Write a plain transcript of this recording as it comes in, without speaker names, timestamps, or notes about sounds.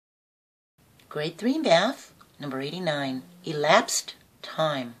Grade 3 Math, number 89, elapsed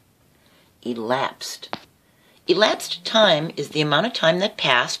time. Elapsed. Elapsed time is the amount of time that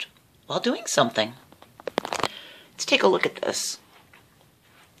passed while doing something. Let's take a look at this.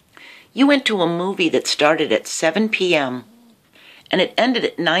 You went to a movie that started at 7 p.m. and it ended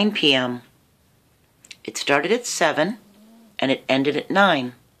at 9 p.m. It started at 7 and it ended at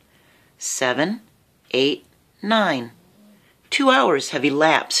 9. 7, 8, 9. 2 hours have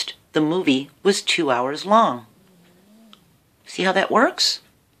elapsed. The movie was 2 hours long. See how that works?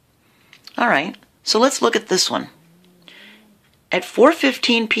 All right, so let's look at this one. At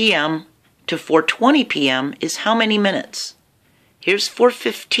 4:15 p.m. to 4:20 p.m. is how many minutes? Here's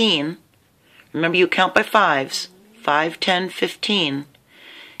 4:15. Remember, you count by fives. 5, 10, 15.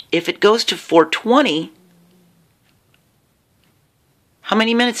 If it goes to 4:20, how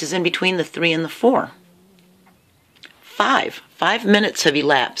many minutes is in between the 3 and the 4? 5. 5 minutes have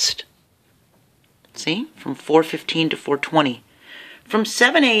elapsed. See? From 4:15 to 4:20. From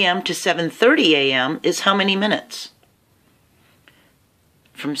 7 a.m. to 7:30 a.m. is how many minutes?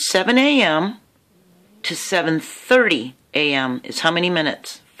 From 7 a.m. to 7:30 a.m. is how many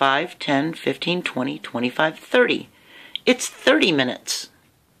minutes? 5, 10, 15, 20, 25, 30. It's 30 minutes.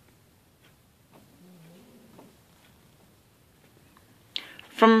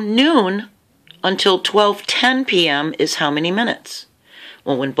 From noon until 12:10 p.m. is how many minutes?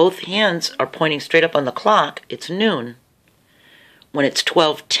 Well, when both hands are pointing straight up on the clock, it's noon. When it's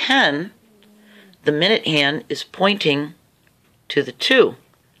 12:10, the minute hand is pointing to the 2.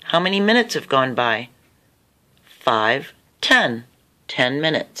 How many minutes have gone by? 5, 10. 10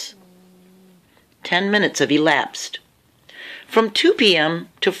 minutes. 10 minutes have elapsed. From 2 p.m.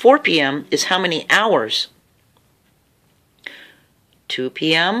 to 4 p.m. is how many hours? 2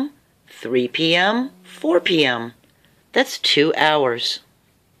 p.m., 3 p.m., 4 p.m. That's 2 hours.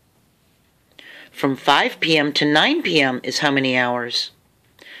 From 5 p.m. to 9 p.m. is how many hours?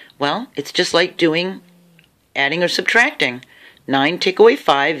 Well, it's just like doing adding or subtracting. 9 take away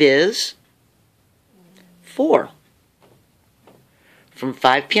 5 is 4. From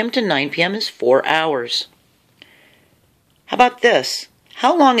 5 p.m. to 9 p.m. is 4 hours. How about this?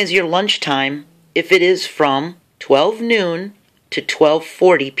 How long is your lunch time if it is from 12 noon to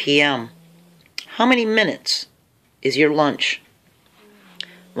 12:40 p.m.? How many minutes is your lunch?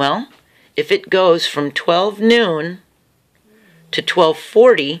 Well, if it goes from 12 noon to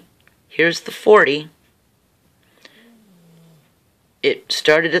 12:40, here's the 40. It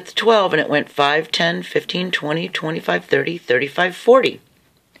started at the 12 and it went 5, 10, 15, 20, 25, 30, 35, 40.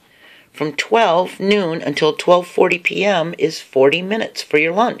 From 12 noon until 12:40 p.m. is 40 minutes for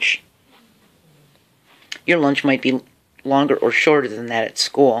your lunch. Your lunch might be longer or shorter than that at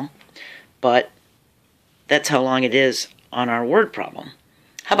school, but that's how long it is on our word problem.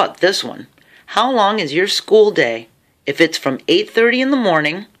 How about this one? How long is your school day if it's from 8:30 in the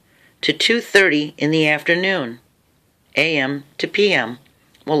morning to 2:30 in the afternoon? A.M. to P.M.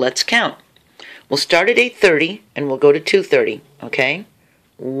 Well, let's count. We'll start at 8:30 and we'll go to 2:30, okay?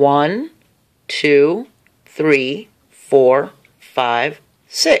 1, 2, 3, 4, 5,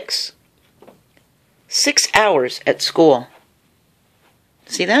 6. 6 hours at school.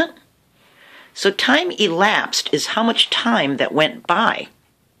 See that? So time elapsed is how much time that went by.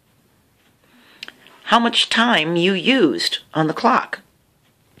 How much time you used on the clock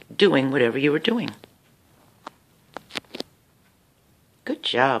doing whatever you were doing. Good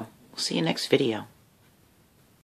job. We'll see you next video.